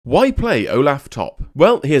Why play Olaf top?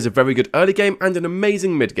 Well, he has a very good early game and an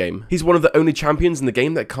amazing mid game. He's one of the only champions in the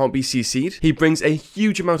game that can't be CC'd. He brings a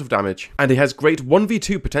huge amount of damage, and he has great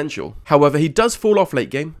 1v2 potential. However, he does fall off late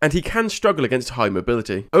game, and he can struggle against high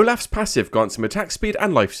mobility. Olaf's passive grants him attack speed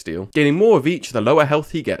and lifesteal, gaining more of each the lower health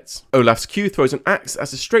he gets. Olaf's Q throws an axe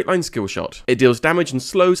as a straight line skill shot. It deals damage and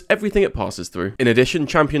slows everything it passes through. In addition,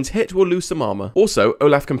 champions hit will lose some armor. Also,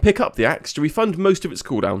 Olaf can pick up the axe to refund most of its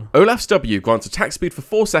cooldown. Olaf's W grants attack speed for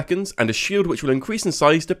 4 seconds and a shield which will increase in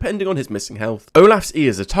size depending on his missing health. Olaf's E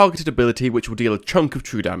is a targeted ability which will deal a chunk of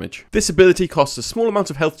true damage. This ability costs a small amount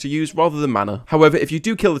of health to use rather than mana. However, if you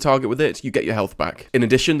do kill the target with it, you get your health back. In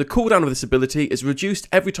addition, the cooldown of this ability is reduced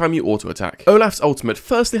every time you auto attack. Olaf's ultimate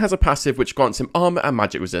firstly has a passive which grants him armor and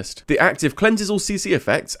magic resist. The active cleanses all CC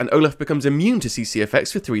effects, and Olaf becomes immune to CC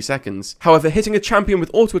effects for 3 seconds. However, hitting a champion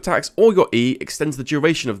with auto attacks or your E extends the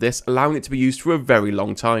duration of this, allowing it to be used for a very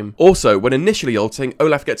long time. Also, when initially ulting,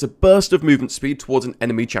 Olaf gets a burst of movement speed towards an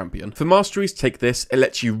enemy champion. For Masteries, take this, it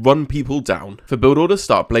lets you run people down. For build orders,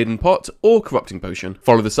 start Blade and Pot or Corrupting Potion.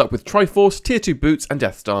 Follow this up with Triforce, Tier 2 Boots and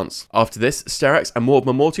Death Stance. After this, Sterax and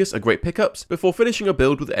Mortimer Mortius are great pickups before finishing a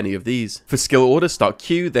build with any of these. For skill order, start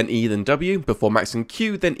Q, then E, then W, before maxing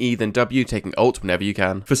Q, then E, then W, taking ult whenever you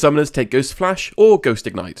can. For summoners, take Ghost Flash or Ghost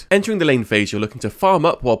Ignite. Entering the lane phase, you're looking to farm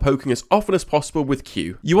up while poking as often as possible with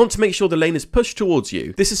Q. You want to make sure the lane is pushed towards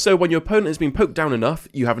you. This is so when your opponent has been poked down enough,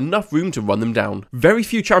 you have enough room to run them down. Very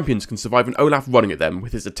few champions can survive an Olaf running at them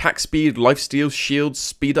with his attack speed, lifesteal, shields,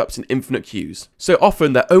 speed ups and infinite Qs. So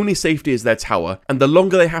often their only safety is their tower, and the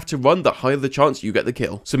longer they have to run, the higher the chance you get the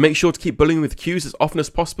kill. So make sure to keep bullying with Qs as often as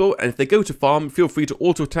possible, and if they go to farm, feel free to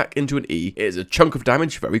auto attack into an E. It is a chunk of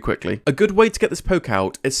damage very quickly. A good way to get this poke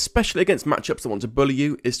out, especially against matchups that want to bully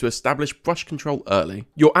you, is to establish brush control early.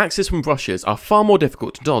 Your axes from brushes are far more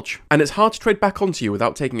difficult to dodge, and it's hard to trade back onto you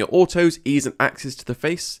without taking your autos, E's and axes to the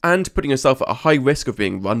face, and putting yourself at a high risk of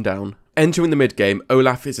being run down. Entering the mid game,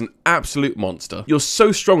 Olaf is an absolute monster. You're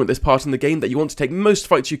so strong at this part in the game that you want to take most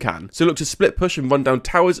fights you can, so look to split push and run down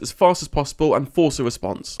towers as fast as possible and force a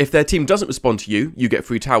response. If their team doesn't respond to you, you get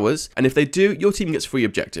free towers, and if they do, your team gets free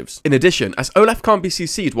objectives. In addition, as Olaf can't be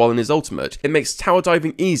CC'd while in his ultimate, it makes tower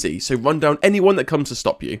diving easy, so run down anyone that comes to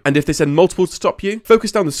stop you. And if they send multiple to stop you,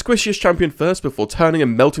 focus down the squishiest champion first before turning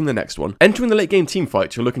and melting the next one. Entering the late game team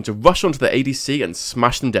fight, you're looking to rush onto the ADC and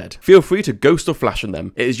smash them dead. Feel free to ghost or flash on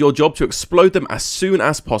them. It is your job to explode them as soon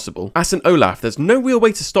as possible. As an Olaf, there's no real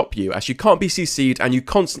way to stop you as you can't be CC'd and you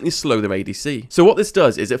constantly slow their ADC. So what this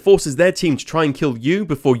does is it forces their team to try and kill you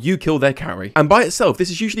before you kill their carry. And by itself, this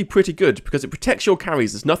is usually pretty good because it protects your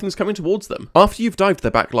carries as nothing's coming towards them. After you've dived their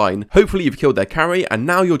back line, hopefully you've killed their carry and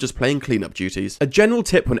now you're just playing cleanup duties. A general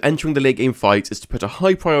tip when entering the late game fight is to put a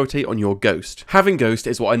high priority on your Ghost. Having Ghost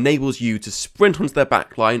is what enables you to sprint onto their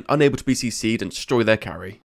back line, unable to be CC'd and destroy their carry.